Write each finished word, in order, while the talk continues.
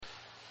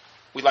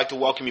We'd like to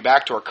welcome you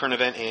back to our current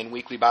event and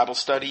weekly Bible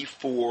study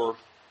for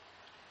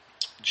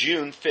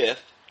June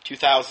 5th,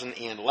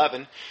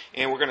 2011.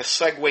 And we're going to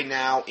segue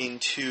now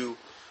into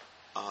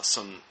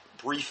some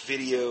brief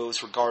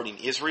videos regarding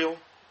Israel.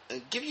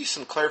 Give you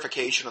some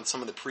clarification on some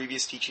of the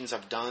previous teachings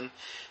I've done.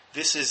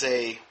 This is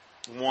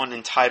one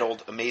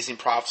entitled Amazing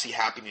Prophecy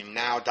Happening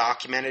Now,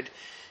 Documented.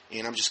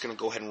 And I'm just going to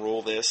go ahead and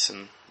roll this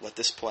and let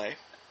this play.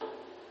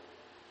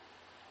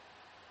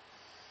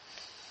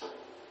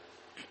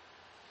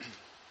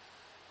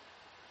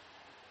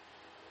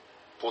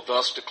 For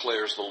thus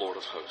declares the Lord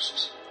of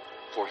hosts,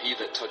 for he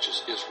that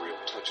touches Israel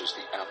touches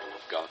the apple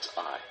of God's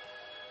eye.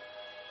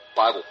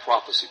 Bible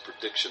prophecy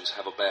predictions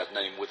have a bad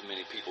name with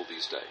many people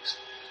these days,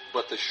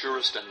 but the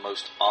surest and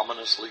most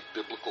ominously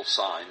biblical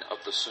sign of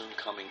the soon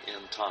coming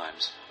end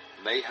times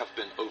may have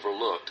been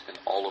overlooked in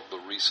all of the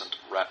recent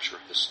rapture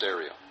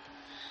hysteria.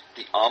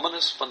 The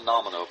ominous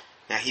phenomena of...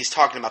 Now he's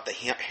talking about the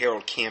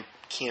Harold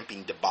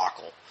camping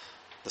debacle.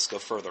 Let's go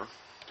further.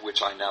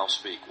 Which I now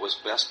speak was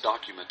best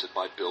documented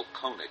by Bill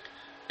Koenig,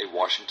 a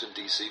Washington,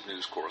 D.C.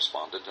 news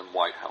correspondent and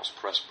White House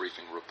press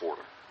briefing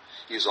reporter.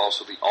 He is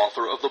also the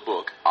author of the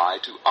book Eye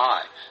to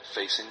Eye,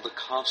 Facing the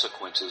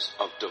Consequences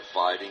of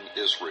Dividing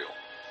Israel.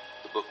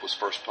 The book was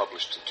first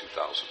published in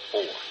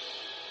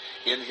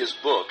 2004. In his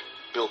book,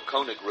 Bill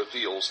Koenig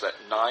reveals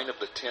that 9 of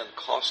the 10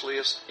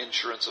 costliest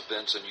insurance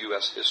events in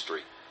U.S.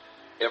 history,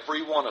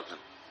 every one of them,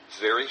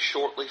 very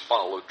shortly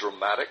followed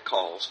dramatic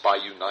calls by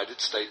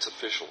United States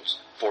officials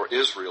for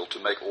Israel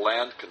to make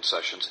land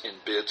concessions in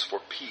bids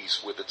for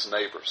peace with its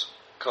neighbors.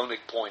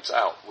 Koenig points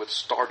out with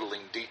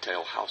startling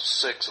detail how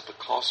 6 of the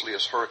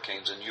costliest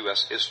hurricanes in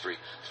U.S. history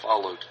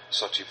followed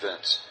such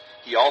events.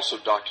 He also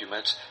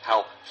documents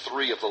how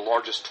 3 of the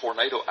largest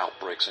tornado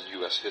outbreaks in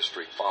U.S.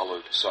 history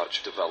followed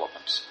such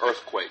developments.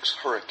 Earthquakes,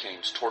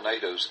 hurricanes,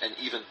 tornadoes, and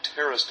even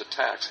terrorist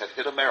attacks had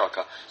hit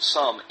America,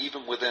 some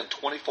even within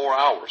 24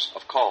 hours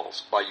of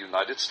calls by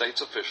United States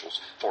officials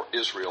for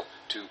Israel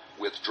to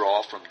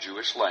withdraw from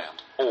Jewish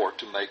land or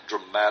to make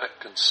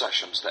dramatic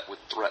concessions that would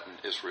threaten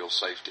Israel's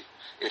safety.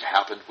 It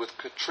happened with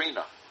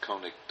Katrina,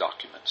 Koenig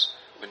documents,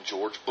 when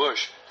George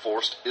Bush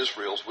forced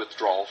Israel's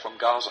withdrawal from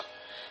Gaza.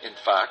 In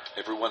fact,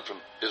 everyone from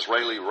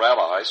Israeli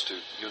rabbis to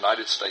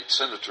United States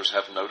senators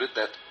have noted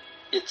that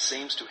it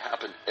seems to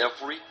happen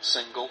every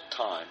single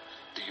time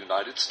the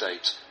United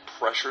States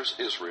pressures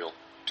Israel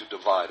to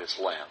divide its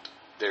land.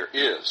 There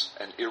is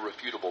an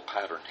irrefutable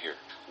pattern here.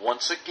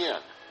 Once again,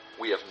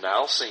 we have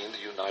now seen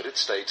the United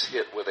States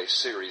hit with a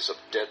series of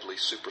deadly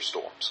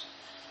superstorms.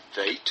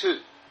 They, too,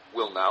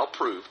 will now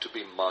prove to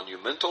be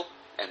monumental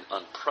and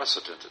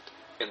unprecedented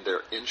in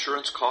their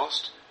insurance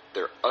cost,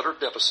 their utter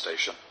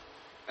devastation,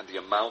 and the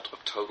amount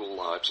of total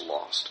lives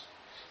lost.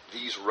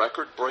 These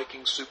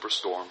record-breaking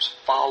superstorms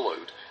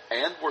followed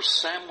and were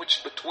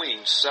sandwiched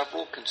between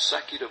several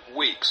consecutive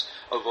weeks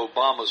of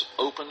Obama's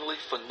openly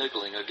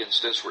finagling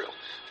against Israel,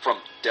 from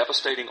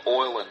devastating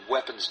oil and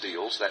weapons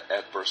deals that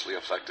adversely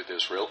affected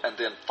Israel, and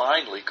then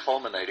finally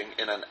culminating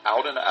in an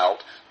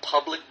out-and-out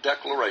public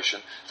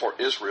declaration for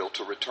Israel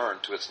to return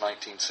to its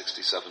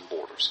 1967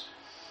 borders.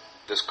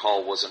 This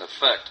call was in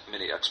effect,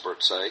 many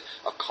experts say,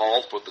 a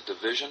call for the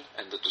division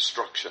and the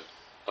destruction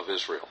of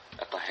Israel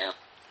at the hand.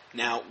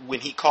 Now,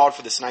 when he called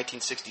for this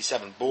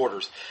 1967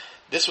 borders,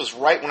 this was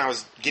right when I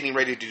was getting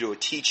ready to do a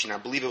teaching. I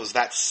believe it was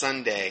that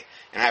Sunday,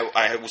 and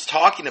I was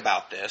talking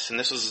about this, and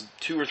this was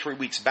 2 or 3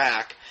 weeks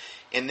back.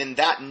 And then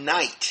that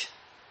night,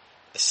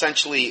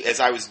 essentially, as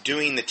I was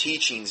doing the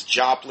teachings,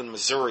 Joplin,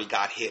 Missouri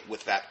got hit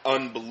with that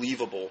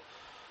unbelievable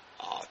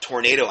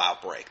tornado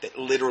outbreak that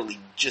literally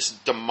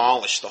just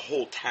demolished the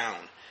whole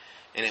town.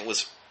 And it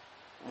was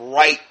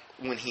right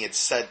when he had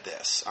said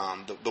this.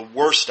 The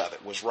worst of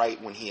it was right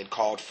when he had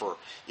called for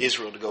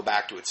Israel to go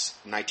back to its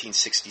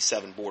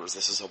 1967 borders.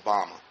 This is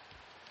Obama.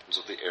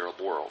 Of the Arab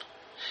world.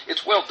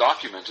 It's well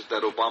documented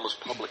that Obama's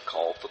public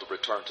call for the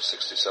return to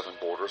 67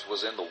 borders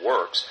was in the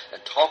works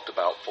and talked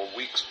about for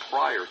weeks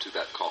prior to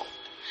that call.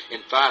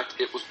 In fact,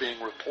 it was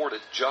being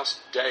reported just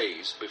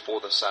days before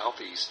the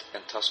Southeast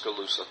and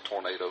Tuscaloosa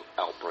tornado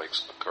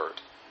outbreaks occurred.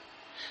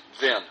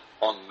 Then,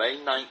 on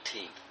May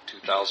 19,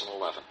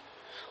 2011,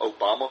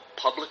 Obama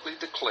publicly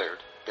declared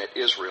that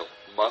Israel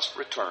must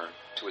return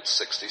to its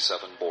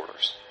 67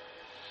 borders.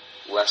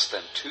 Less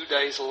than 2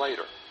 days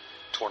later,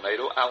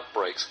 tornado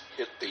outbreaks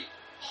hit the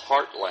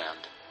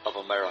heartland of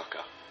America,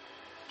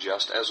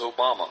 just as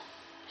Obama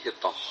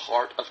hit the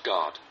heart of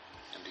God.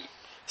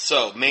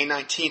 So, May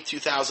 19,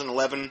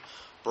 2011,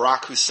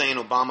 Barack Hussein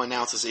Obama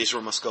announces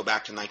Israel must go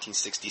back to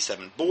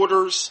 1967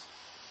 borders.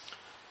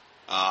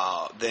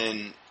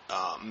 Then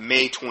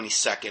May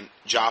 22nd,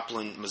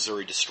 Joplin,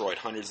 Missouri destroyed.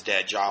 Hundreds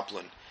dead,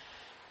 Joplin.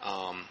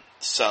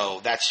 So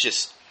that's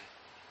just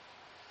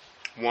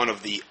one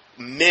of the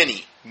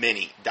many,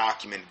 many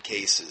documented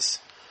cases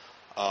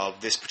of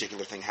this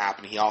particular thing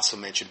happening. He also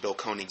mentioned Bill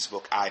Koenig's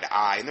book, Eye to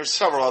Eye. And there's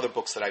several other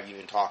books that I've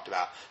even talked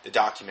about that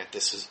document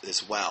this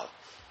as well.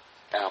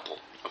 Apple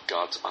of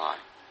God's eye.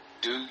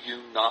 Do you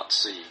not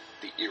see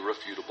the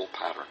irrefutable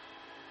pattern?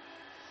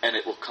 And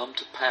it will come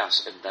to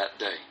pass in that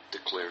day,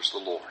 declares the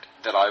Lord,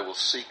 that I will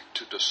seek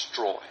to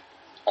destroy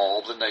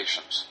all the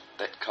nations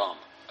that come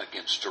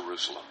against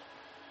Jerusalem.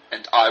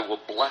 And I will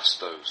bless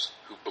those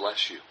who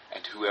bless you,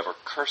 and whoever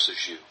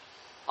curses you,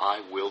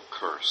 I will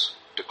curse,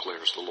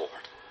 declares the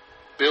Lord.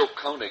 Bill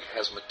Koenig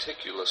has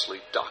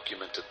meticulously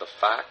documented the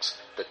facts,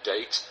 the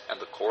dates,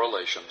 and the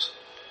correlations,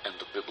 and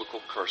the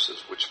biblical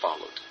curses which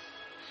followed.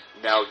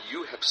 Now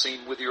you have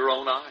seen with your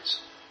own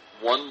eyes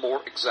one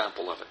more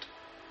example of it.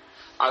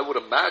 I would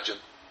imagine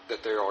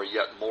that there are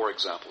yet more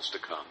examples to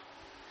come,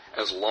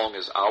 as long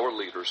as our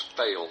leaders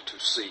fail to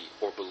see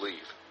or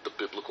believe the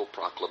biblical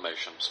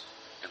proclamations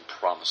and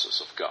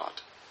promises of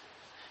God.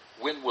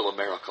 When will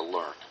America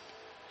learn?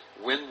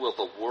 When will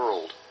the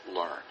world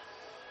learn?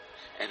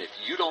 And if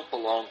you don't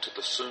belong to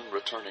the soon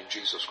returning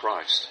Jesus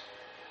Christ,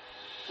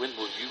 when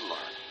will you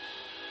learn?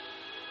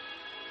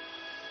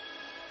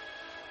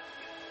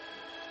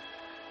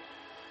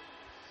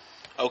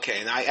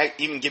 Okay, and I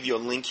even give you a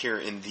link here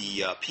in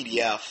the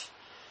PDF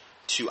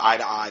to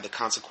Eye, The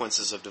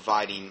Consequences of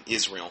Dividing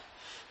Israel.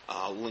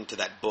 Link to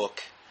that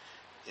book.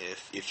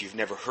 If you've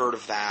never heard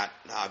of that,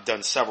 I've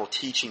done several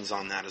teachings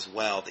on that as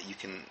well. That you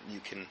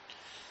can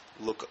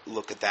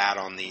look at that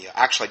on the.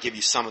 Actually, I give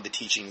you some of the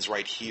teachings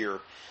right here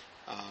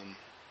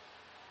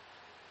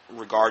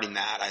regarding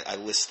that. I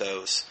list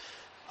those.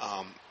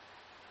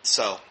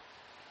 So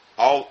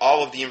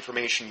all of the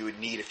information you would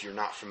need if you're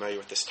not familiar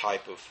with this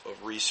type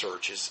of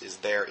research is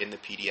there in the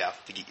PDF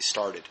to get you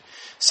started.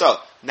 So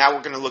now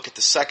we're going to look at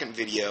the second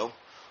video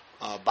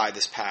by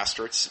this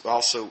pastor. It's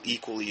also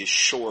equally as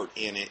short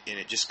in it, and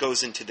it just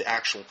goes into the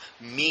actual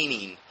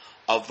meaning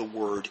of the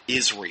word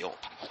Israel.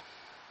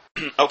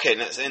 Okay,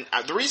 and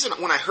the reason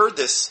when I heard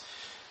this,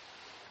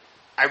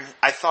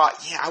 I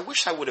thought, I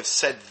wish I would have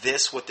said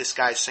what this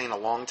guy's saying a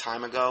long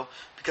time ago,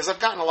 because I've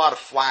gotten a lot of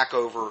flack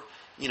over,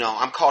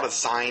 I'm called a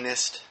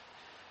Zionist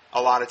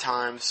a lot of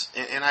times,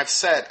 and I've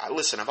said,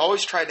 listen, I've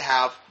always tried to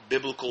have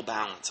biblical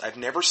balance. I've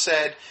never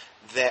said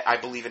that I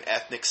believe in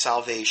ethnic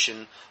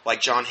salvation, like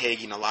John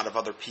Hagee and a lot of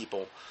other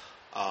people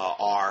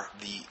are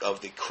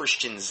of the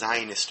Christian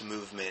Zionist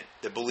movement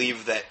that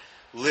believe that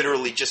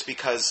literally just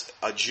because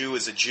a Jew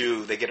is a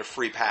Jew, they get a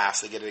free pass,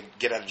 they get a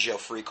get out of jail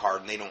free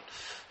card, and they don't,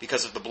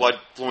 because of the blood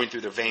flowing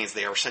through their veins,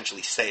 they are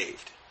essentially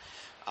saved.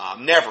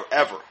 Never,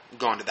 ever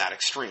gone to that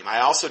extreme.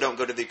 I also don't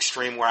go to the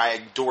extreme where I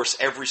endorse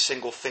every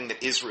single thing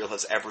that Israel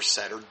has ever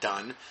said or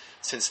done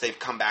since they've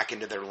come back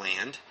into their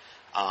land.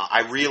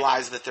 I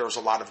realize that there's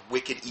a lot of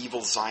wicked,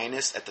 evil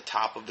Zionists at the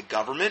top of the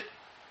government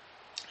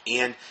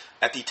and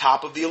at the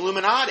top of the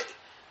Illuminati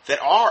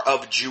that are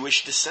of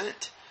Jewish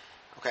descent.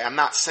 Okay, I'm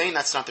not saying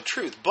that's not the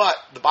truth, but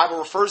the Bible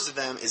refers to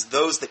them as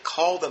those that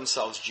call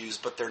themselves Jews,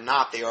 but they're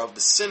not. They are of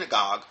the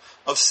synagogue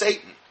of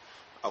Satan.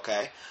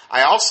 Okay,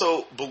 I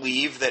also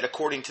believe that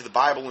according to the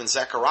Bible in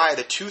Zechariah,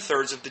 that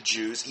 2/3 of the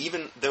Jews,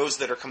 even those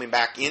that are coming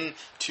back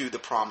into the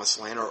Promised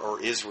Land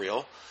or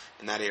Israel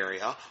in that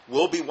area,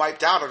 will be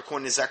wiped out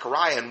according to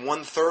Zechariah, and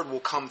 1/3 will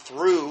come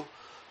through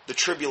the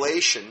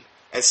tribulation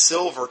as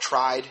silver is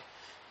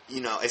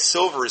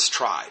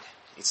tried.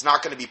 It's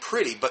not going to be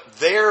pretty, but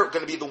they're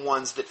going to be the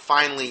ones that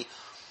finally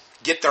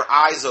get their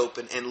eyes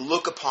open and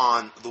look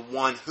upon the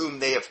one whom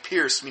they have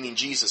pierced, meaning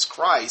Jesus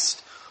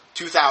Christ,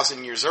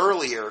 2,000 years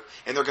earlier,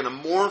 and they're going to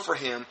mourn for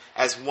him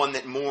as one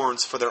that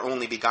mourns for their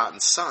only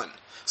begotten Son.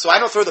 So I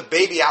don't throw the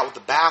baby out with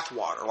the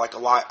bathwater like a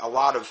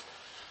lot of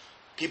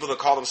people that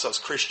call themselves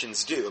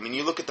Christians do. I mean,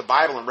 you look at the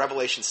Bible in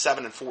Revelation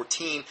 7 and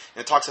 14,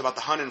 and it talks about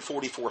the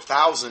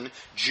 144,000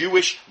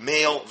 Jewish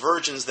male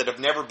virgins that have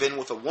never been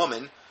with a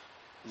woman.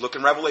 Look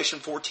in Revelation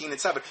 14 and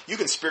 7. You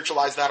can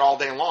spiritualize that all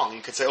day long.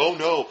 You could say, oh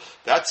no,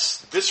 that's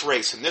this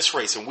race,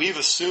 and we've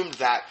assumed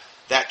that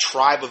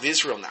tribe of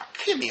Israel now.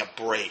 Give me a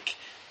break.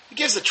 He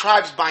gives the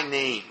tribes by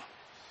name.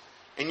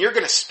 And you're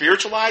going to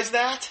spiritualize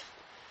that?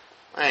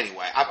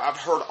 Anyway, I've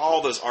heard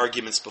all those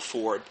arguments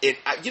before. You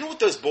know what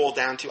those boil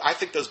down to? I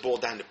think those boil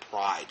down to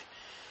pride.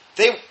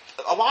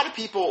 A lot of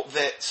people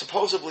that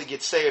supposedly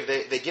get saved,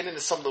 they get into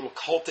some little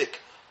cultic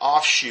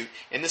offshoot,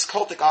 and this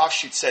cultic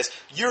offshoot says,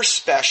 you're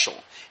special,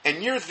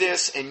 and you're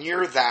this, and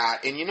you're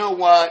that, and you know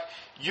what?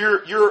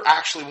 You're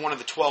actually one of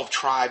the 12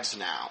 tribes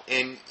now,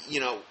 and,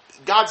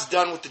 God's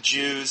done with the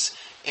Jews,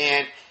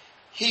 and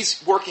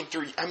He's working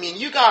through. I mean,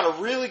 you got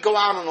to really go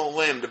out on a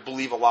limb to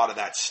believe a lot of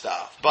that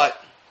stuff.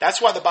 But that's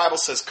why the Bible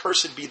says,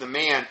 cursed be the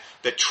man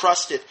that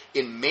trusteth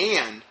in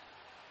man,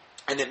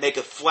 and that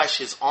maketh flesh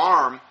his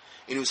arm,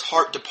 and whose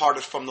heart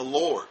departeth from the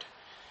Lord.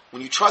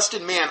 When you trust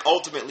in man,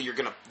 ultimately you're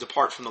going to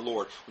depart from the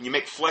Lord. When you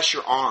make flesh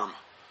your arm,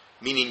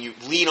 meaning you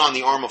lean on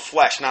the arm of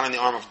flesh, not on the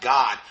arm of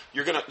God,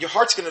 your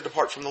heart's going to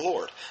depart from the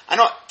Lord. I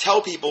don't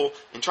tell people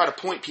and try to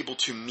point people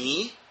to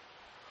me,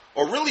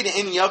 or really to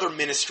any other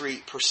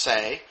ministry per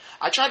se.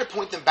 I try to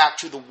point them back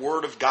to the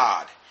Word of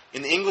God.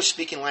 In the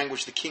English-speaking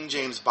language, the King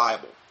James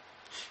Bible.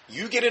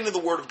 You get into the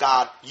Word of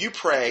God, you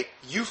pray,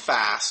 you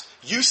fast,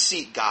 you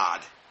seek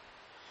God.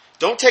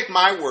 Don't take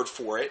my word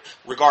for it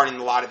regarding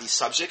a lot of these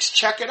subjects.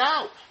 Check it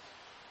out.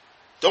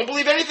 Don't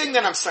believe anything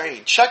that I'm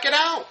saying. Check it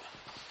out.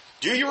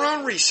 Do your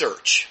own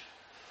research.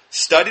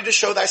 Study to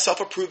show thyself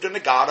approved unto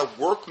God,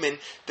 a workman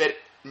that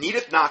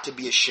needeth not to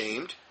be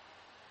ashamed,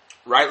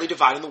 rightly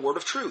dividing the word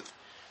of truth.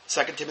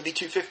 2 Timothy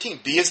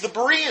 2:15. Be as the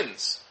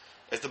Bereans,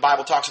 as the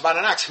Bible talks about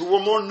in Acts, who were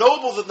more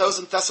noble than those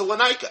in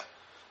Thessalonica,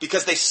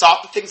 because they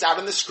sought the things out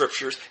in the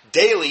Scriptures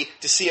daily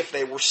to see if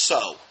they were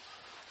so.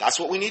 That's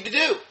what we need to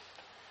do.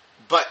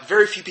 But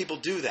very few people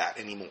do that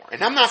anymore.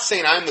 And I'm not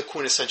saying I'm the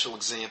quintessential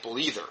example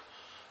either.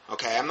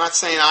 Okay, I'm not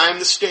saying I'm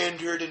the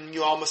standard and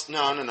you all must...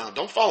 No.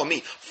 Don't follow me.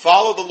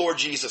 Follow the Lord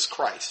Jesus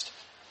Christ.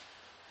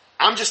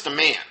 I'm just a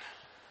man.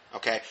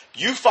 Okay?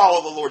 You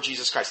follow the Lord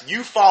Jesus Christ.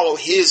 You follow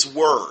His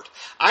Word.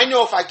 I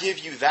know if I give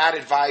you that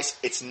advice,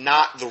 it's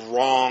not the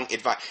wrong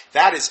advice.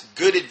 That is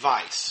good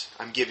advice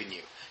I'm giving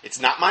you. It's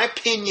not my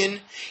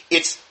opinion.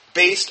 It's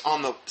based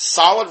on the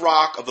solid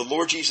rock of the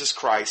Lord Jesus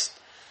Christ.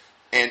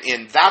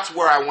 And that's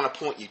where I want to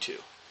point you to.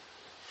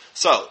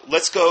 So,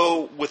 let's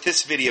go with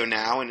this video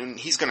now, and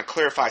he's going to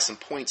clarify some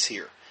points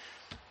here.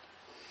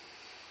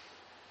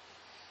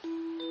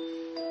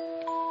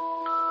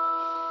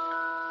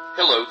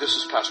 Hello, this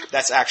is Pastor...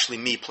 That's actually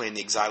me playing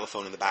the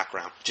xylophone in the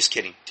background. Just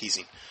kidding,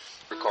 teasing.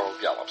 Carl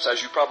Gallups.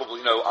 As you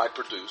probably know, I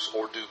produce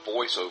or do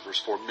voiceovers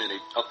for many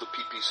of the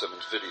P.P.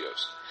 Simmons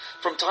videos.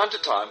 From time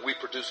to time, we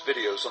produce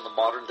videos on the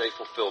modern-day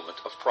fulfillment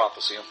of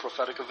prophecy and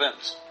prophetic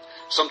events.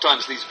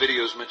 Sometimes these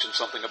videos mention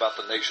something about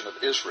the nation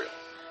of Israel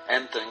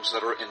and things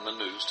that are in the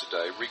news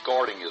today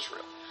regarding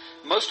Israel.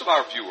 Most of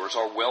our viewers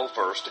are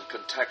well-versed in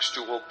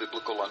contextual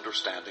biblical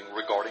understanding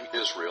regarding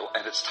Israel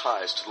and its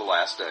ties to the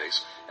last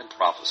days and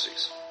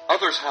prophecies.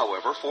 Others,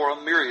 however, for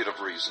a myriad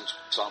of reasons,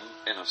 some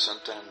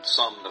innocent and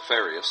some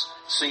nefarious,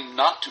 seem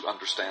not to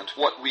understand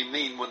what we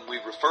mean when we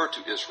refer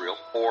to Israel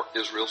or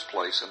Israel's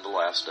place in the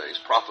last days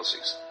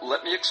prophecies.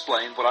 Let me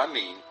explain what I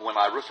mean when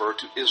I refer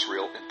to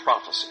Israel in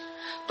prophecy.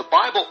 The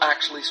Bible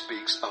actually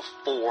speaks of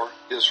 4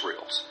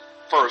 Israels.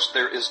 First,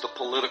 there is the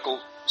political,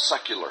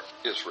 secular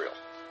Israel.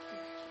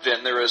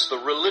 Then there is the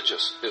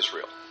religious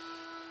Israel.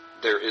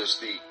 There is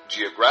the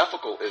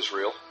geographical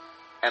Israel.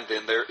 And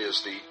then there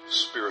is the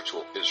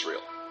spiritual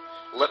Israel.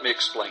 Let me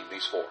explain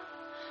these 4.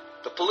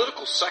 The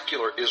political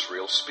secular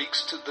Israel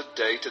speaks to the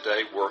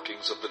day-to-day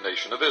workings of the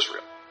nation of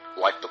Israel.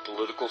 Like the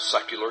political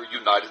secular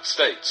United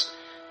States,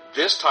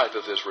 this type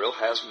of Israel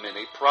has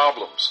many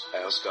problems,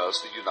 as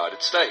does the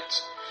United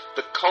States.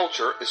 The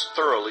culture is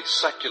thoroughly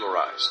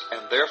secularized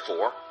and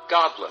therefore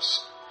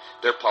godless.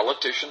 Their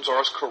politicians are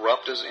as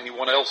corrupt as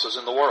anyone else's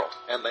in the world,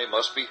 and they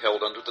must be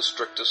held under the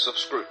strictest of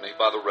scrutiny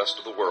by the rest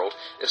of the world,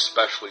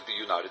 especially the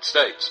United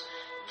States.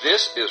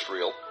 This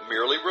Israel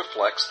merely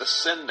reflects the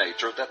sin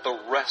nature that the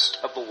rest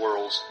of the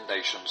world's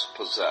nations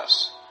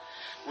possess.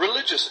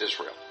 Religious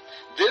Israel.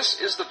 This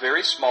is the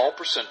very small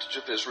percentage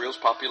of Israel's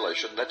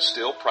population that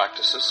still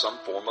practices some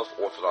form of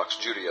Orthodox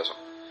Judaism.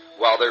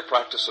 While their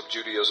practice of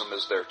Judaism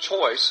is their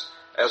choice,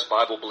 as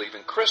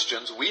Bible-believing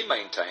Christians, we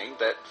maintain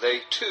that they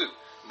too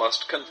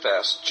must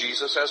confess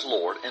Jesus as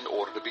Lord in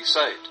order to be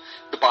saved.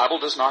 The Bible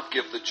does not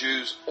give the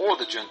Jews or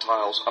the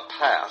Gentiles a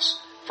pass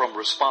from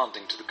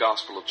responding to the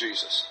gospel of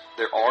Jesus.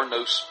 There are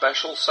no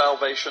special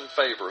salvation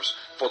favors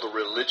for the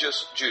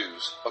religious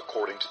Jews,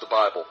 according to the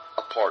Bible,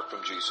 apart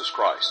from Jesus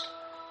Christ.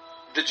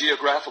 The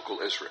geographical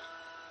Israel.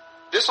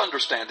 This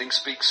understanding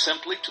speaks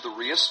simply to the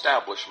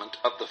reestablishment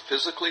of the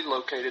physically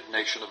located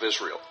nation of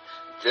Israel.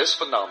 This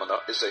phenomena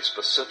is a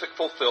specific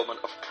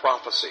fulfillment of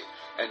prophecy,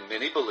 and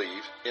many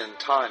believe in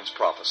times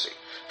prophecy.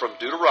 From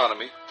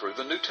Deuteronomy through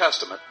the New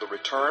Testament, the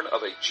return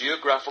of a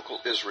geographical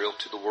Israel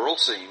to the world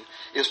scene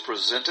is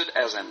presented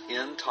as an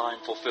end-time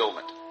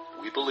fulfillment.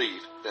 We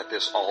believe that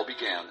this all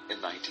began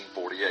in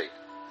 1948.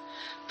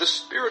 The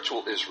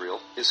spiritual Israel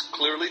is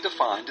clearly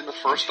defined in the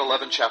first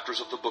 11 chapters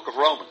of the book of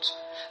Romans.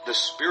 The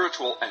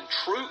spiritual and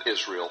true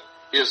Israel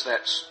is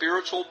that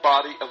spiritual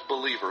body of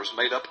believers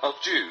made up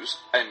of Jews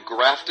and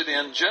grafted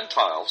in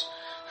Gentiles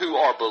who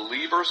are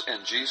believers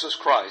in Jesus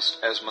Christ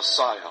as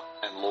Messiah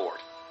and Lord.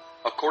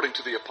 According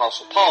to the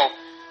Apostle Paul,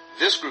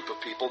 this group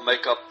of people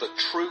make up the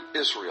true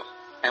Israel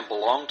and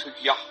belong to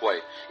Yahweh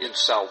in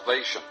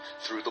salvation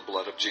through the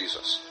blood of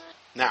Jesus.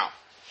 Now,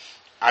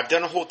 I've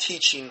done a whole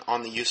teaching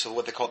on the use of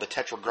what they call the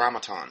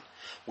Tetragrammaton,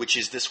 which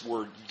is this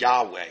word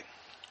Yahweh.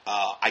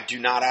 I do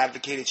not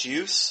advocate its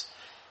use.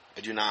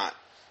 I do not.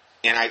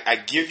 And I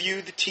give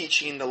you the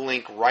teaching, the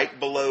link right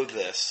below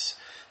this,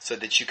 so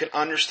that you can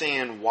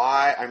understand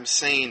why I'm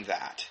saying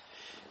that.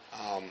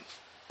 And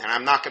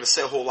I'm not going to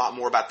say a whole lot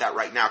more about that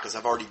right now, because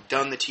I've already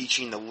done the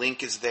teaching. The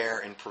link is there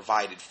and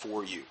provided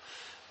for you.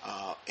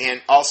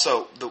 And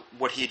also,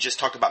 what he had just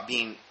talked about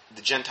being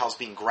the Gentiles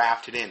being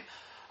grafted in.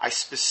 I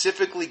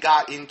specifically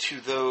got into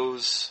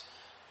those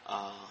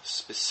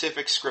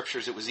specific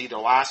scriptures. It was either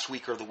last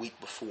week or the week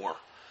before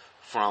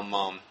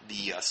from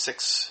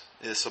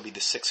this will be the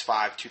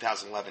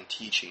 6/5/2011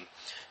 teaching.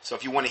 So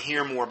if you want to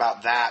hear more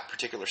about that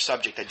particular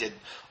subject, I did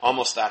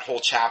almost that whole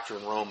chapter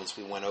in Romans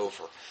we went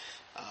over.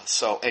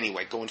 So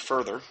anyway, going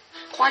further.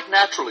 Quite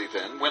naturally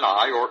then, when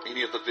I or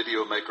any of the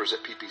video makers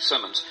at P.P.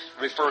 Simmons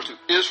refer to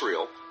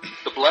Israel,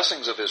 the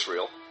blessings of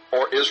Israel,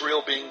 or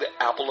Israel being the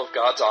apple of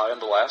God's eye in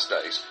the last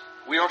days,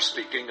 we are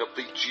speaking of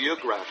the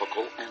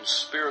geographical and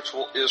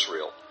spiritual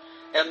Israel,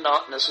 and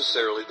not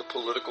necessarily the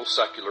political,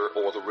 secular,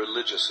 or the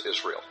religious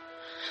Israel.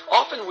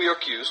 Often we are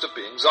accused of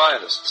being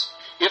Zionists.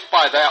 If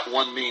by that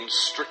one means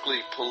strictly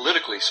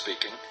politically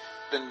speaking,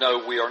 then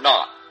no, we are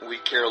not. We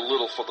care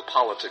little for the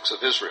politics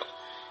of Israel.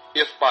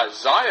 If by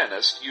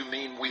Zionist you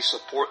mean we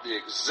support the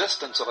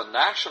existence of a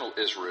national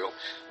Israel,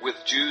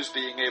 with Jews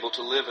being able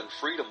to live in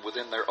freedom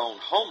within their own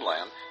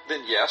homeland,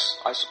 then yes,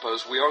 I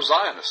suppose we are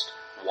Zionist.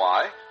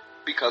 Why?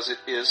 Because it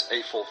is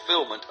a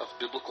fulfillment of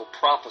biblical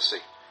prophecy,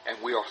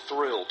 and we are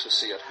thrilled to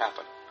see it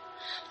happen.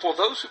 For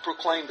those who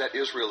proclaim that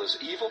Israel is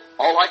evil,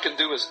 all I can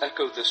do is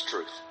echo this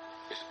truth.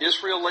 If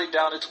Israel laid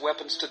down its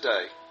weapons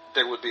today,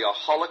 there would be a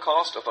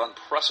holocaust of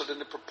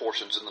unprecedented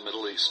proportions in the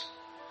Middle East.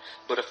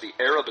 But if the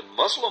Arab and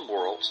Muslim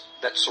worlds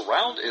that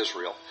surround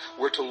Israel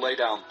were to lay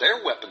down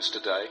their weapons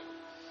today,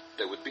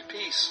 there would be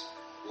peace.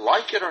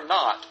 Like it or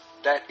not,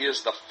 that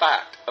is the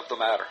fact of the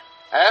matter.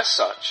 As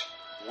such,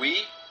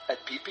 we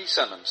at P.P.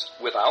 Simmons,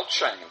 without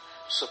shame,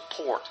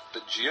 support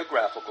the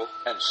geographical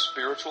and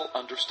spiritual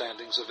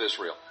understandings of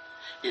Israel.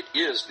 It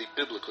is the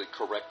biblically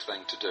correct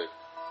thing to do.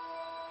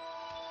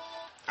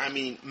 I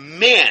mean,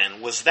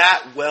 man, was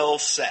that well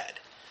said.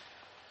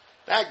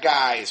 That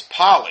guy is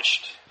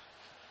polished.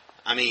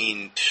 I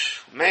mean,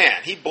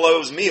 man, he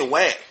blows me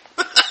away.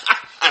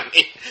 I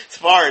mean,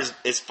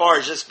 as far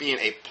as just being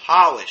a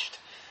polished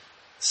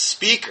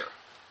speaker,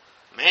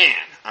 man,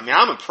 I mean,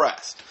 I'm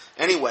impressed.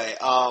 Anyway,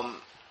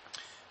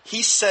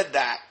 he said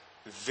that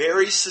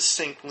very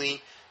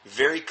succinctly,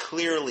 very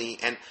clearly,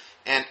 and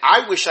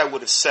I wish I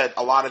would have said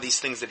a lot of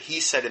these things that he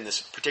said in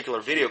this particular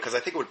video, because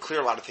I think it would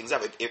clear a lot of things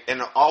up.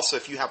 And also,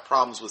 if you have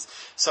problems with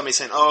somebody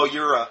saying, "Oh,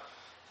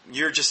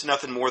 you're just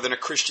nothing more than a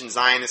Christian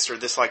Zionist or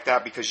this like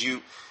that because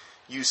you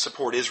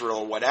support Israel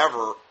or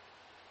whatever,"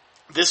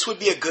 this would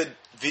be a good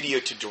video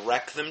to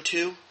direct them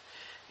to.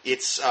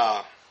 It's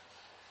on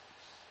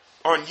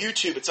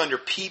YouTube. It's under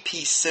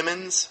P.P.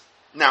 Simmons.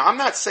 Now, I'm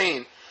not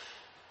saying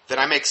that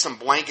I make some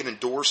blanket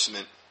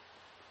endorsement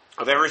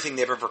of everything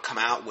they've ever come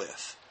out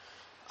with.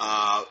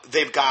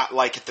 They've got,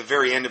 like, at the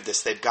very end of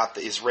this, they've got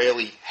the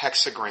Israeli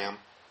hexagram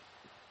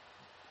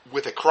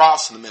with a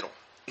cross in the middle.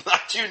 I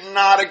do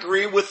not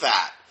agree with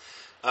that.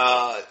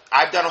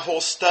 I've done a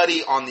whole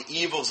study on the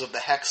evils of the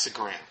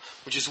hexagram,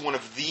 which is one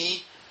of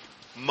the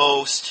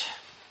most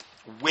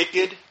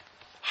wicked,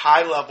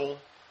 high-level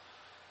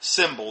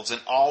symbols in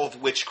all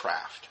of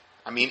witchcraft.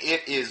 I mean,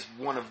 it is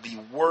one of the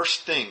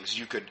worst things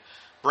you could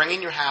bring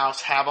in your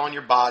house, have on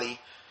your body,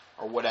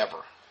 or whatever.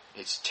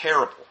 It's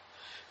terrible.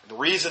 The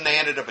reason they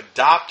ended up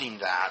adopting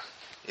that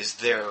is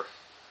their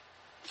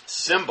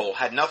symbol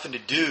had nothing to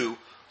do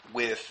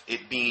with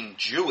it being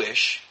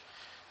Jewish.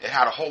 It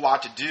had a whole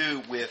lot to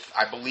do with,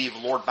 I believe,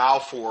 Lord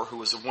Balfour, who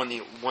was the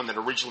one that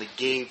originally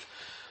gave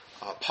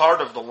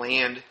part of the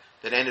land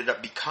that ended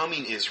up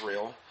becoming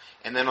Israel.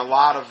 And then a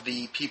lot of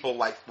the people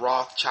like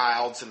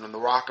Rothschilds and the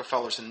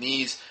Rockefellers and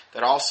these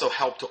that also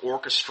helped to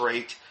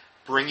orchestrate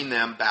bringing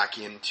them back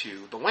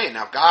into the land.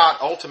 Now, God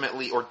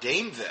ultimately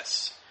ordained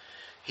this.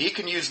 He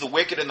can use the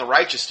wicked and the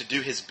righteous to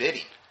do his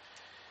bidding.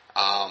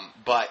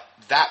 But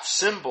that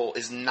symbol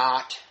is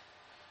not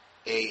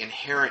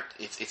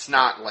it's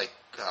not like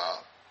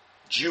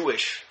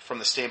Jewish from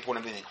the standpoint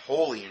of anything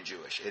holy and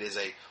Jewish. It is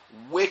a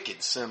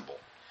wicked symbol.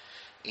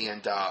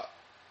 And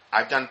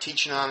I've done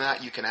teaching on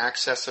that. You can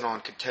access it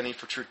on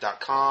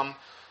contendingfortruth.com,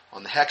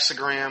 on the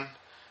hexagram.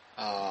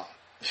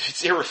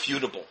 It's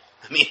irrefutable.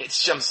 I mean,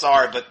 I'm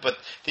sorry, but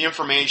the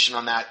information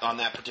on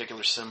that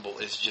particular symbol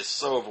is just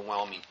so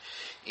overwhelming.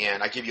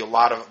 And I give you a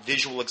lot of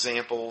visual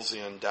examples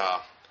and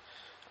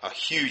a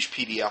huge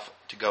PDF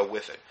to go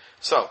with it.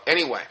 So,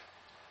 anyway,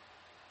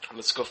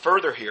 let's go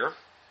further here.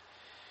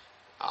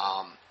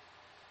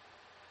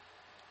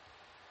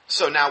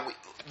 So now,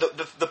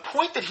 the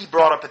point that he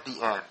brought up at the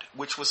end,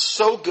 which was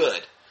so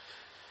good,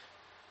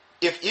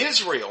 if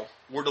Israel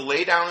were to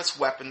lay down its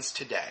weapons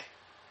today,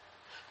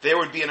 there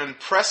would be an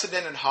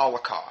unprecedented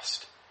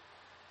holocaust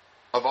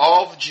of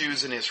all the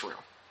Jews in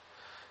Israel.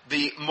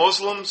 The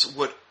Muslims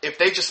would, if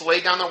they just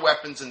laid down their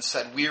weapons and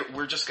said,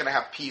 we're just going to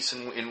have peace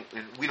and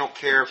we don't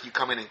care if you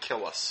come in and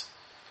kill us,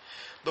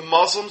 the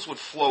Muslims would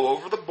flow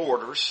over the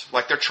borders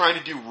like they're trying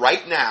to do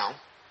right now.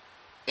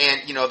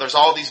 And, there's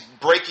all these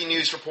breaking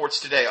news reports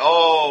today.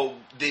 Oh,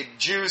 the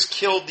Jews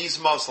killed these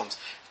Muslims.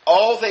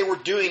 All they were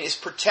doing is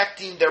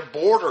protecting their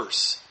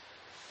borders.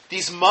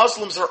 These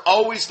Muslims are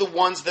always the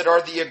ones that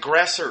are the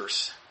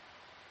aggressors.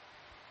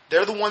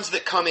 They're the ones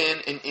that come in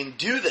and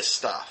do this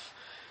stuff.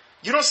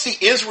 You don't see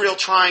Israel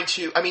trying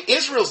to...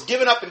 Israel's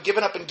given up and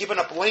given up and given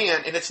up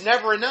land, and it's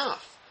never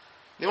enough.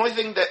 The only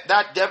thing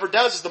that ever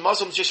does is the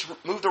Muslims just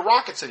move the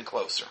rockets in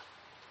closer.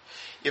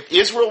 If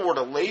Israel were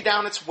to lay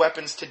down its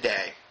weapons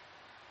today,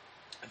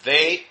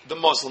 the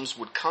Muslims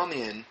would come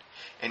in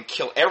and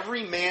kill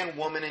every man,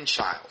 woman, and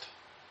child.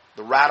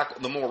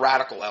 The more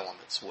radical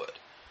elements would.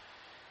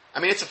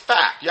 It's a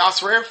fact.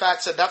 Yasser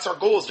Arafat said that's our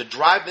goal, is to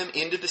drive them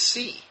into the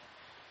sea.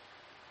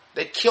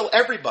 They'd kill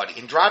everybody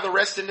and drive the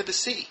rest into the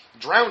sea.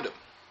 Drown them.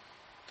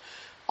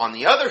 On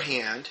the other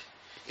hand,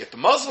 If the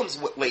Muslims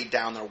laid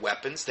down their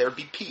weapons, there'd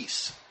be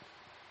peace.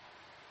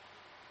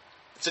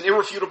 It's an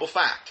irrefutable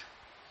fact.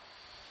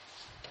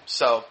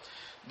 So,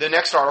 the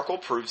next article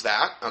proves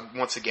that.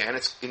 Once again,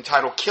 it's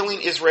entitled,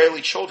 "Killing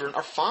Israeli Children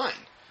Are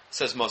Fine,"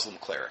 says Muslim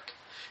cleric.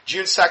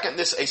 June 2nd,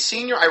 a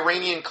senior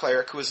Iranian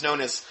cleric who is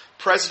known as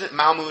President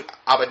Mahmoud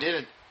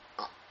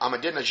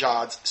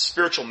Ahmadinejad's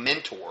spiritual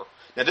mentor.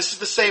 Now, this is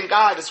the same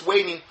guy that's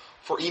waiting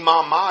for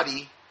Imam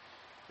Mahdi,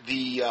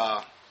 the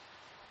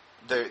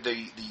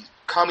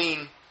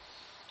coming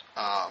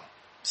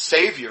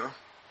savior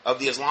of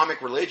the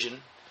Islamic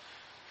religion.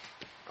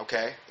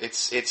 Okay,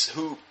 it's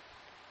who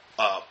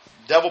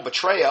Devil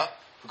Betrayer,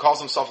 who calls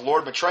himself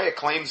Lord Betrayer,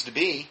 claims to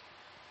be.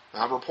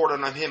 I've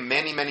reported on him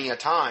many a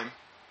time.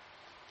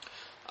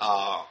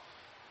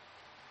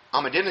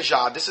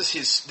 Ahmadinejad, this is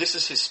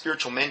his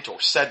spiritual mentor,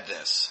 said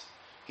this.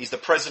 He's the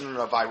president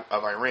of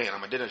Iran,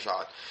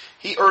 Ahmadinejad.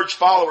 He urged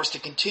followers to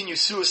continue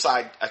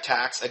suicide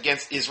attacks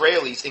against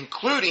Israelis,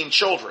 including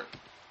children.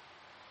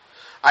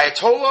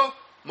 Ayatollah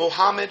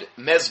Mohammad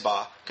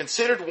Mezbah,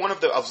 considered one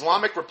of the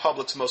Islamic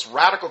Republic's most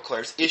radical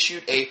clerics,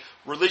 issued a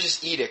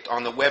religious edict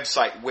on the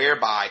website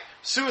whereby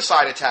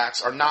suicide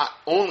attacks are not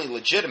only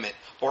legitimate,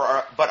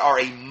 but are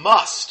a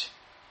must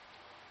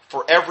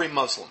for every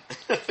Muslim.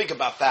 Think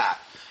about that.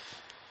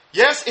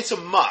 Yes, it's a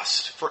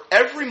must for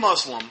every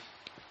Muslim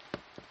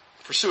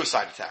for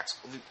suicide attacks.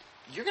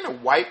 You're going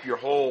to wipe your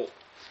whole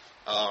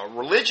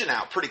religion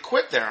out pretty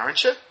quick there,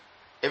 aren't you?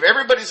 If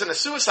everybody's in a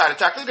suicide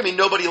attack, there's going to be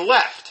nobody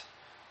left.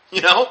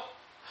 You know?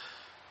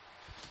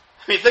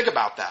 I mean, think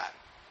about that.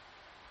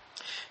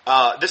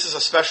 This is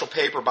a special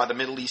paper by the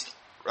Middle East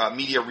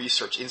Media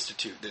Research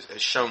Institute that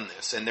has shown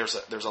this, and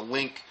there's a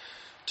link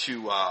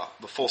to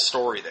the full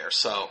story there.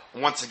 So,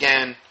 once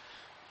again,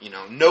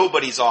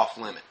 nobody's off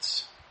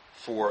limits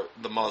for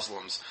the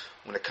Muslims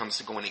when it comes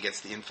to going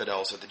against the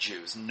infidels or the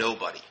Jews.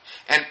 Nobody.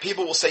 And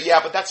people will say,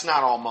 yeah, but that's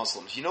not all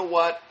Muslims. You know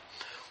what?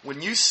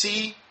 When you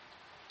see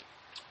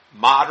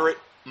moderate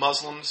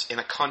Muslims in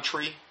a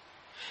country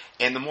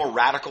and the more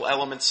radical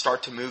elements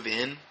start to move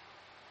in,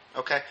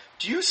 okay,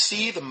 do you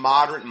see the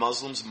moderate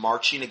Muslims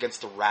marching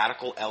against the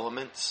radical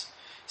elements?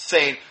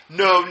 Saying,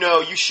 no,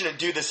 you shouldn't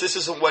do this. This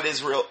isn't what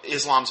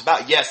Islam's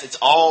about. Yes, it's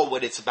all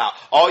what it's about.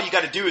 All you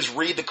got to do is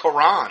read the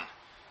Quran.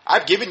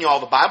 I've given you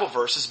all the Bible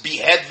verses.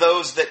 Behead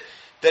those that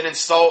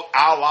insult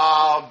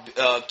Allah,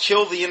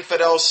 kill the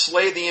infidels,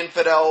 slay the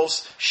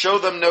infidels, show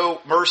them no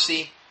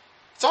mercy.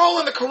 It's all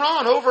in the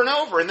Quran over and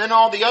over. And then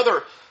all the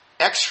other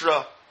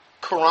extra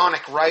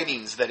Quranic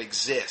writings that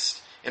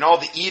exist. And all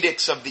the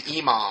edicts of the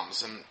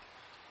imams. And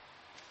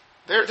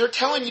they're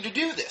telling you to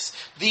do this.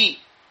 The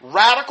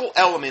radical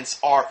elements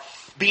are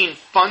being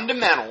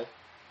fundamental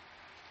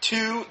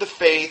to the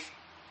faith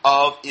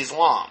of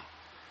Islam,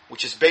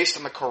 which is based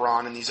on the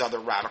Quran and these other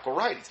radical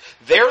writings.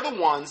 They're the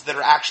ones that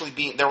are actually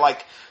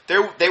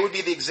they would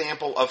be the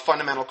example of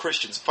fundamental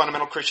Christians.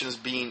 Fundamental Christians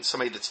being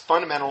somebody that's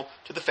fundamental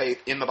to the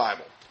faith in the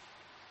Bible.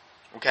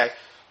 Okay?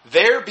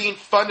 They're being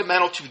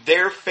fundamental to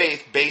their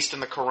faith based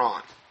on the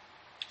Quran.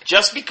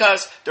 Just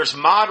because there's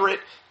moderate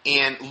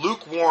and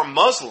lukewarm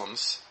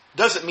Muslims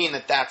doesn't mean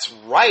that that's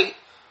right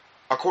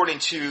according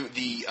to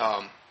the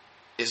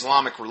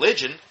Islamic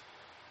religion.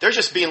 They're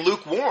just being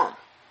lukewarm.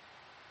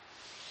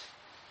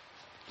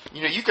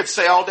 You could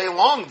say all day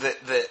long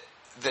that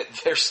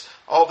there's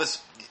all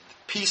this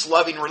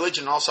peace-loving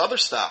religion and all this other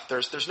stuff.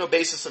 There's no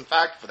basis in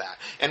fact for that.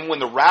 And when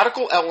the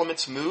radical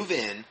elements move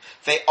in,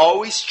 they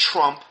always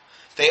trump,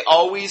 they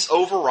always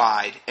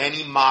override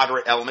any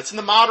moderate elements. And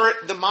the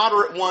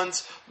moderate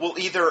ones will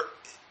either,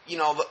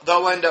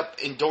 they'll end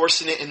up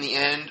endorsing it in the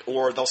end,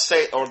 or they'll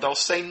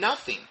say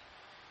nothing.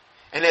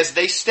 And as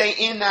they stay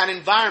in that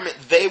environment,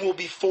 they will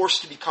be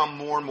forced to become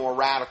more and more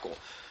radical.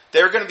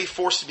 They're going to be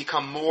forced to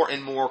become more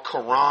and more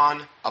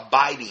Quran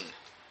abiding.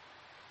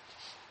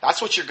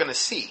 That's what you're going to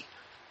see.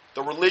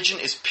 The religion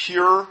is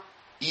pure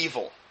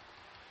evil.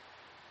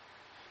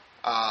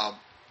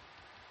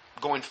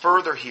 Going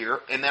further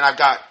here, and then I've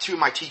got two of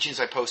my teachings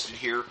I posted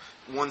here.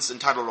 One's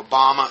entitled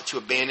Obama to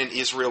Abandon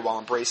Israel While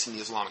Embracing the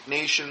Islamic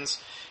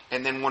Nations,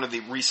 and then one of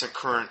the recent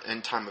current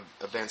end time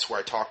events where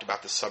I talked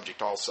about this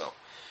subject also.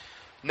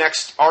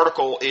 Next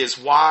article is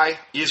why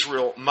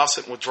Israel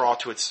mustn't withdraw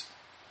to its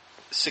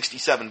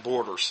 67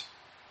 borders.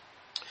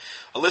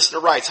 A listener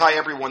writes, "Hi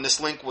everyone,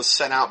 this link was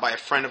sent out by a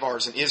friend of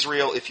ours in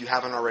Israel. If you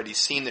haven't already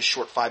seen this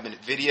short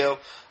 5-minute video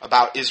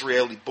about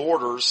Israeli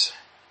borders,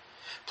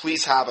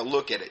 please have a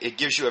look at it. It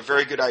gives you a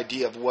very good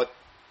idea of what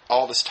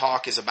all this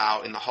talk is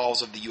about in the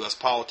halls of the U.S.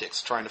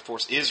 politics, trying to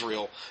force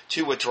Israel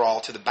to withdraw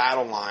to the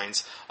battle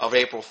lines of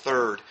April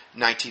 3rd,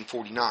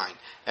 1949.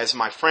 As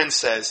my friend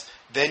says,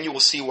 then you will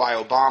see why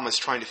Obama is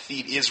trying to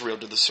feed Israel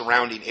to the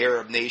surrounding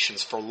Arab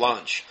nations for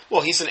lunch."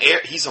 Well, he's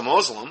a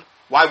Muslim.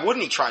 Why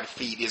wouldn't he try to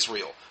feed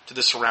Israel to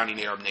the surrounding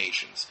Arab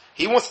nations?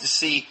 He wants to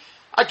see,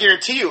 I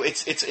guarantee you,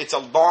 it's a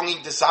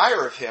longing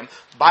desire of him,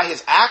 by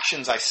his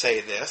actions I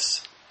say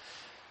this,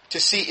 to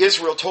see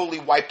Israel totally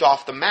wiped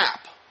off the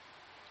map.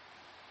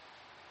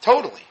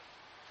 Totally.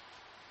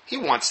 He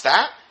wants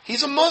that.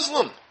 He's a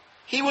Muslim.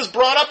 He was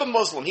brought up a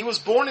Muslim. He was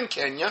born in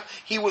Kenya.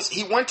 He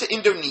went to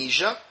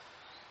Indonesia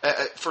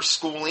for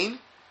schooling.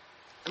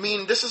 I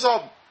mean, this is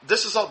all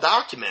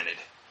documented.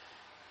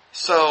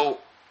 So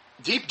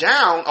deep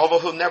down, although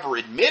he'll never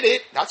admit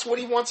it, that's what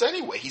he wants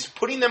anyway. He's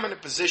putting them in a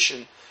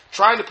position,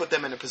 trying to put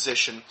them in a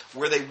position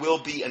where they will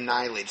be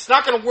annihilated. It's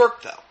not going to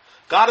work, though.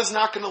 God is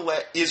not going to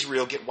let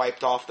Israel get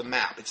wiped off the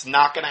map. It's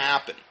not going to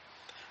happen.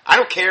 I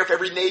don't care if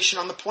every nation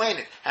on the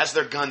planet has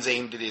their guns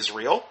aimed at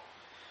Israel.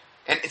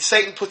 And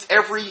Satan puts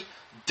every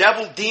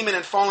devil, demon,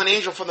 and fallen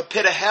angel from the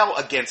pit of hell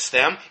against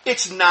them.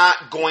 It's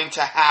not going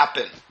to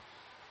happen.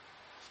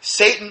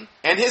 Satan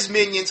and his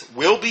minions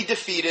will be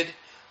defeated.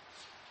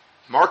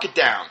 Mark it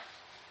down.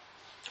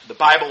 The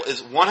Bible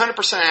is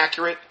 100%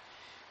 accurate,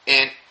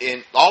 and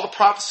all the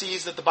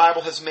prophecies that the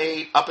Bible has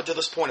made up until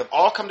this point have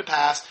all come to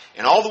pass,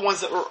 and all the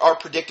ones that are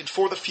predicted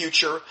for the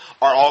future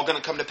are all going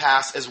to come to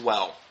pass as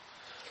well.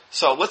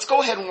 So let's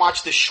go ahead and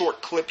watch this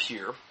short clip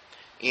here,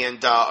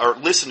 and or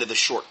listen to this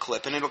short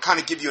clip, and it'll kind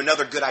of give you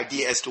another good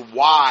idea as to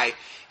why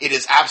it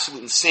is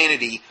absolute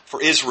insanity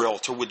for Israel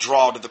to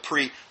withdraw to the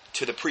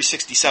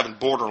pre-67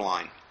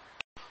 borderline.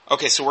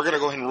 Okay, so we're going to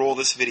go ahead and roll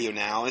this video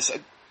now. It's a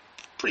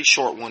pretty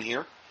short one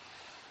here.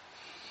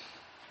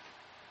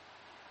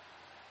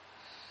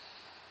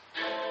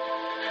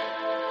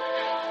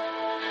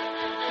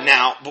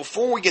 Now,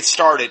 before we get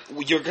started,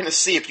 you're going to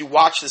see, if you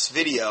watch this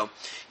video,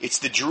 it's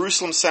the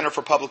Jerusalem Center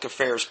for Public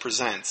Affairs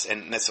presents,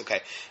 and that's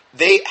okay.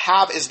 They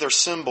have as their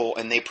symbol,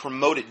 and they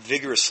promote it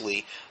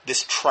vigorously,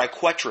 this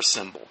triquetra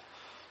symbol,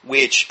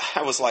 which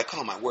I was like,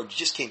 oh my word, you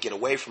just can't get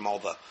away from all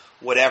the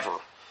whatever.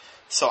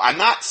 So I'm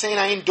not saying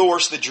I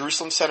endorse the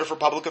Jerusalem Center for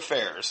Public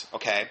Affairs,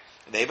 okay?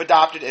 They've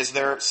adopted as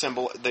their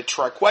symbol the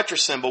triquetra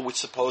symbol, which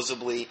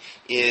supposedly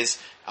is,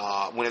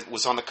 when it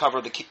was on the cover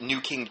of the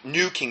New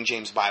King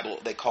James Bible,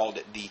 they called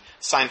it the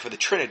sign for the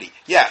Trinity.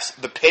 Yes,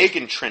 the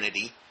pagan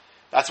Trinity.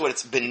 That's what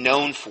it's been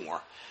known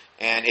for.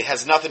 And it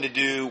has nothing to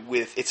do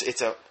with,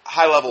 it's a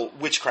high-level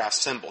witchcraft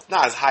symbol. It's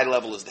not as high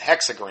level as the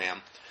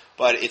hexagram,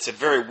 but it's a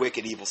very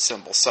wicked, evil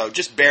symbol. So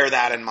just bear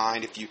that in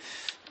mind if you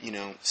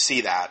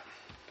see that.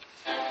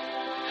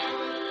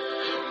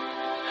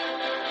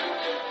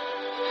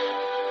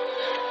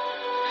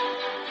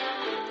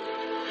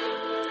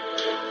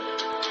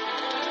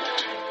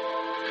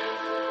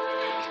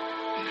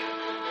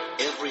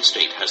 Every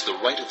state has the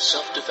right of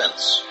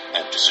self-defense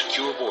and to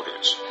secure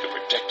borders to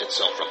protect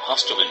itself from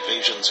hostile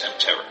invasions and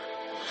terror.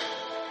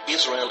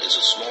 Israel is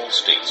a small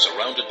state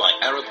surrounded by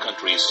Arab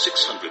countries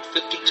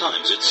 650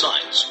 times its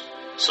size,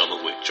 some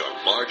of which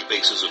are large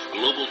bases of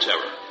global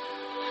terror.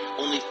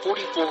 Only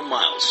 44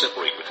 miles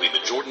separate between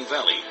the Jordan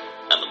Valley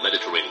and the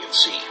Mediterranean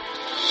Sea.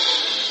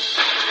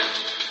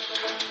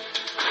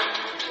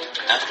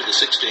 After the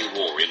Six-Day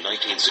War in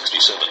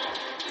 1967,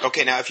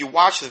 okay, now if you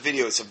watch the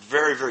video, it's a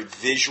very, very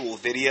visual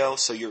video,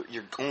 so you're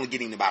only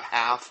getting about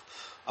half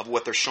of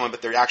what they're showing,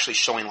 but they're actually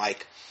showing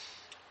like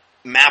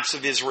maps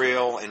of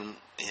Israel and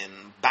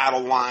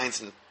battle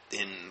lines and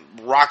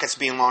rockets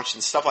being launched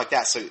and stuff like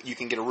that, so you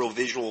can get a real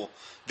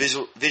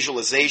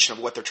visualization of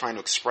what they're trying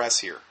to express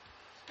here.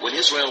 When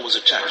Israel was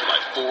attacked by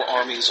 4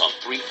 armies on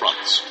 3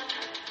 fronts,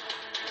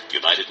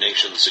 United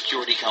Nations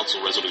Security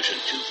Council Resolution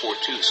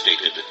 242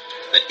 stated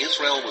that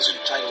Israel was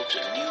entitled to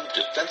new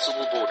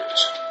defensible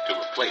borders to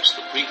replace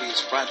the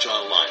previous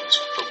fragile lines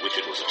from which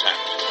it was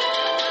attacked.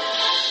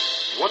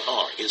 What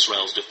are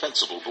Israel's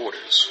defensible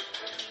borders?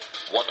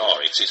 What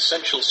are its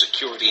essential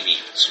security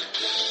needs?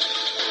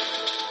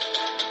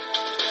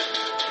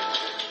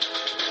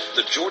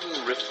 The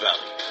Jordan Rift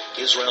Valley,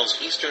 Israel's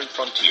eastern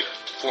frontier,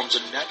 forms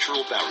a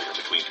natural barrier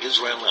between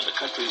Israel and the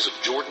countries of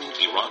Jordan,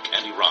 Iraq,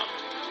 and Iran.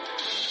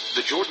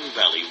 The Jordan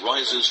Valley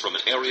rises from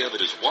an area that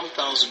is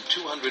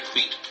 1,200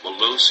 feet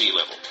below sea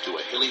level to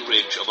a hilly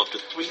ridge of up to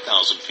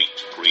 3,000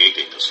 feet,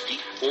 creating a steep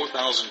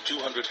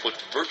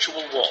 4,200-foot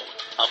virtual wall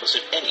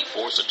opposite any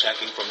force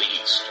attacking from the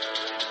east.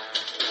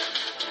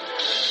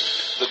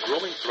 The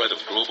growing threat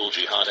of global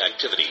jihad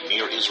activity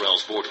near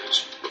Israel's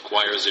borders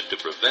requires it to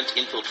prevent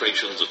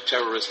infiltrations of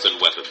terrorists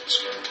and weapons.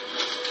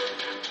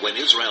 When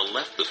Israel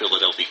left the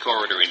Philadelphia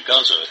corridor in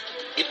Gaza,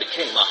 it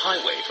became a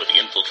highway for the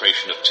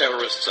infiltration of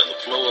terrorists and the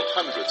flow of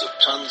hundreds of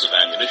tons of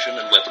ammunition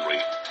and weaponry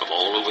from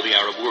all over the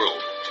Arab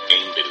world,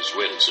 aimed at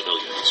Israeli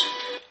civilians.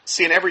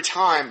 See, and every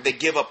time they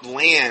give up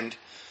land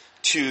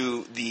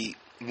to the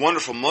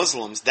wonderful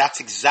Muslims, that's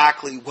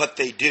exactly what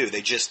they do.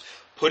 They just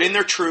put in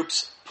their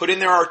troops, put in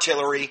their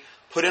artillery,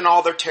 put in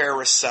all their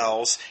terrorist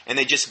cells, and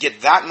they just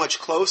get that much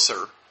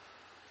closer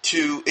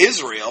to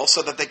Israel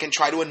so that they can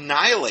try to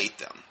annihilate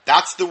them.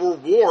 That's the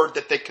reward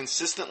that they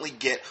consistently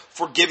get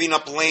for giving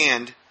up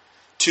land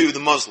to the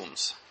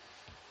Muslims.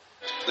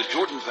 The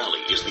Jordan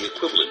Valley is the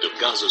equivalent of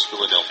Gaza's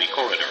Philadelphia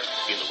corridor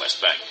in the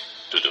West Bank.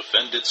 To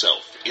defend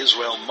itself,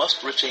 Israel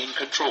must retain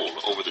control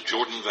over the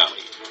Jordan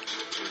Valley.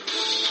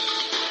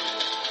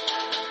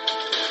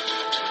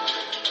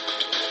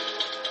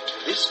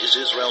 This is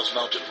Israel's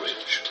mountain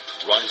ridge,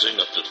 rising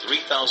up to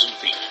 3,000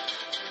 feet.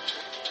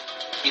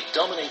 It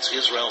dominates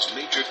Israel's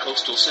major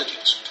coastal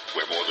cities,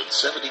 where more than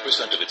 70%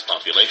 of its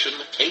population,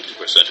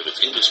 80% of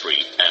its industry,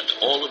 and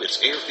all of its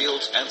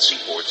airfields and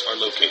seaports are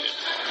located.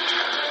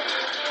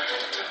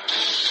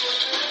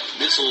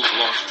 Missiles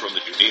launched from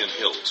the Judean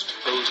hills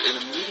pose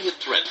an immediate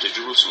threat to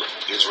Jerusalem,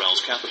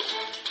 Israel's capital.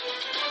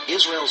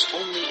 Israel's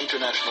only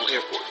international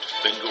airport,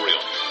 Ben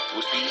Gurion,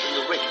 would be in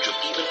the range of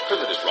even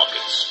primitive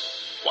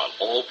rockets, while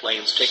all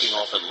planes taking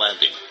off and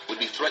landing would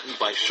be threatened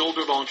by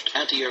shoulder-launched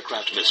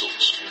anti-aircraft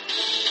missiles.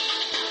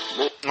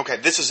 Okay,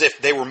 this is if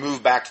they were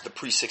moved back to the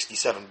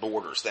pre-67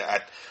 borders.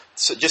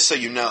 So just so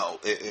you know,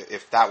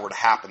 if that were to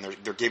happen,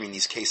 they're giving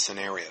these case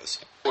scenarios.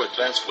 More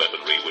advanced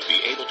weaponry would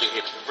be able to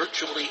hit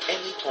virtually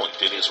any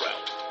point in Israel.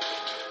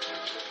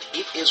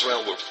 If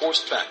Israel were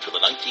forced back to the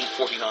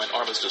 1949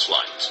 armistice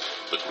lines,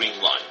 the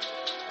Green Line,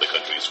 the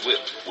country's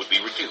width would be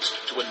reduced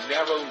to a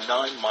narrow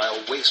 9-mile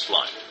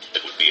waistline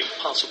that would be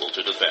impossible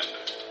to defend.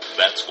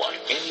 That's why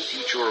any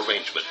future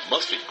arrangement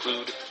must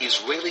include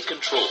Israeli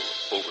control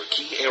over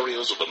key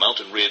areas of the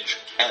mountain ridge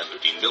and a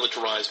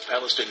demilitarized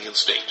Palestinian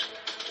state.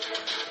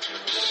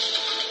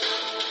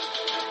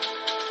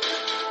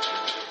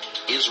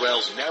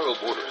 Israel's narrow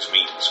borders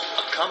means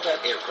a combat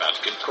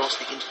aircraft can cross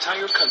the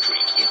entire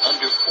country in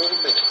under 4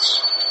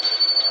 minutes.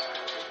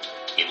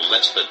 In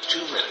less than 2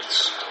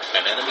 minutes,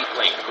 an enemy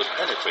plane could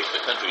penetrate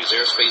the country's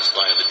airspace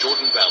via the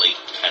Jordan Valley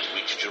and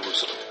reach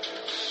Jerusalem.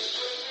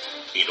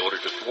 In order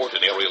to thwart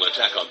an aerial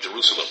attack on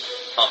Jerusalem,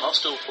 a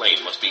hostile plane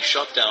must be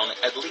shot down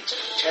at least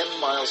 10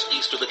 miles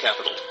east of the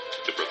capital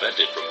to prevent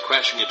it from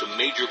crashing into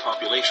major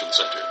population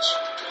centers.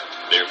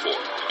 Therefore,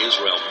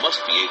 Israel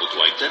must be able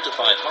to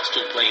identify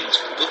hostile planes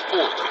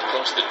before they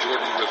cross the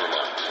Jordan River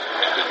line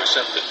and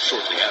intercept them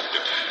shortly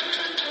after.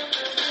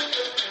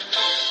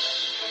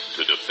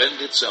 To defend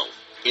itself,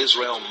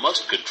 Israel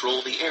must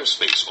control the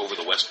airspace over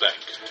the West Bank.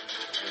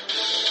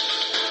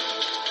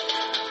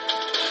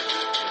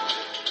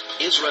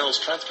 Israel's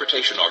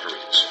transportation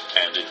arteries,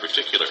 and in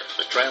particular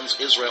the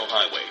Trans-Israel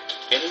Highway,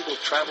 enable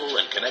travel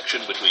and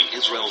connection between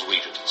Israel's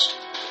regions.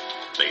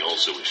 They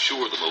also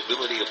assure the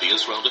mobility of the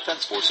Israel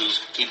Defense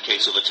Forces in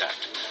case of attack.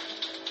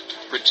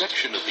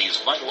 Protection of these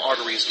vital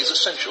arteries is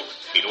essential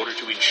in order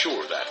to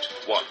ensure that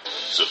 1.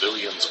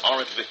 Civilians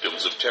aren't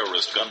victims of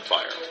terrorist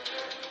gunfire.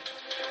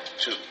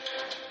 2.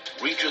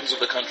 Regions of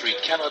the country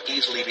cannot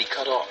easily be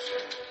cut off.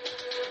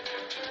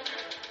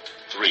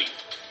 3.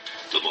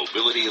 The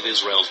mobility of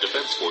Israel's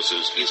defense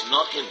forces is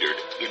not hindered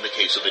in the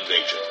case of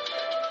invasion.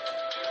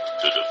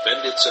 To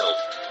defend itself,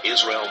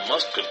 Israel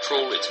must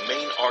control its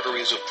main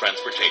arteries of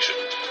transportation.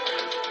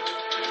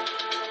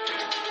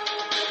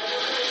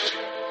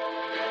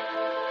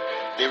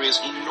 There is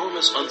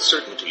enormous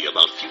uncertainty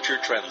about future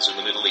trends in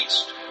the Middle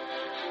East.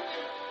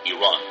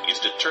 Iran is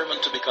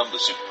determined to become the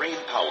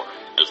supreme power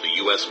as the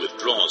U.S.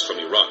 withdraws from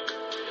Iraq.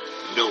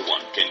 No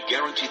one can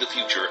guarantee the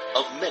future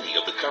of many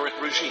of the current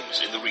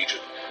regimes in the region.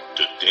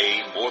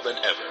 Today, more than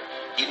ever,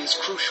 it is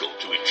crucial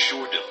to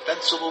ensure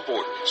defensible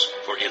borders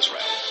for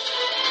Israel.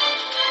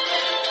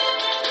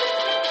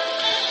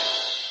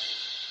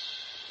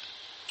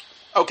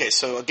 Okay,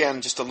 so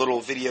again, just a little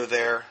video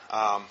there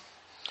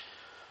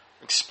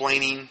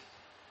explaining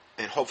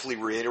and hopefully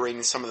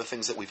reiterating some of the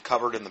things that we've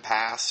covered in the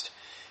past.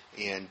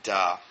 And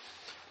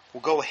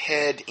we'll go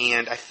ahead,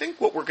 and I think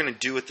what we're going to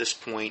do at this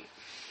point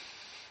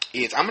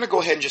is I'm going to go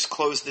ahead and just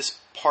close this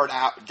part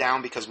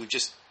down because we've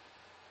just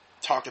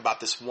talked about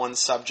this one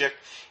subject.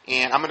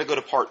 And I'm going to go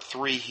to part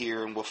 3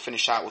 here, and we'll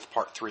finish out with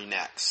part 3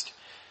 next.